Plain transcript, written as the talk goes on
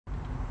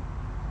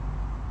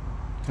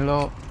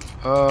Hello,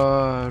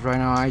 right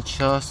now I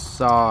just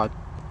start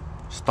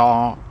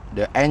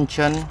the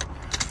engine,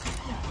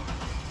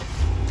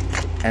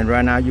 and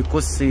right now you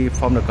could see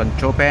from the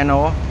control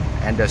panel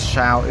and the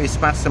sound is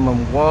maximum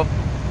work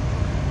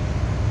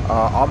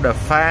of the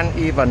fan.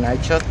 Even I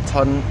just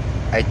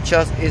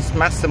is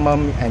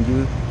maximum, and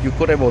you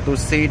could able to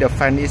see the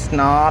fan is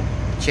not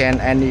change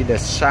any the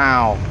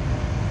sound,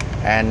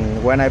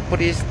 and when I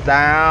put it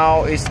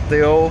down it's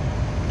still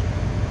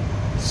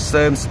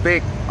same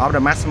speed of the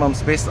maximum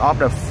speed of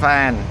the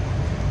fan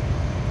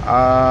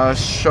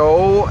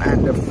show,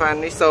 and the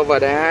fan is over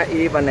there.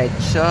 Even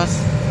adjust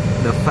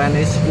the fan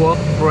is work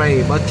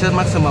great, but just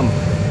maximum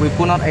we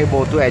could not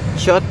able to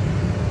adjust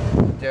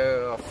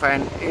the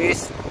fan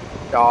is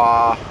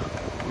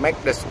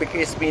make the speed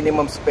is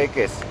minimum speed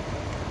is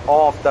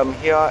all of them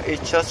here is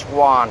just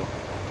one,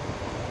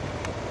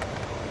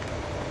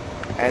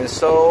 and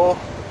so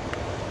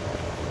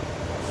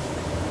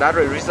that's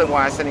the reason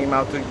why I send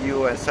email to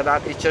you and said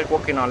that it's just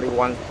working only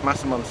one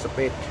maximum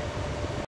speed.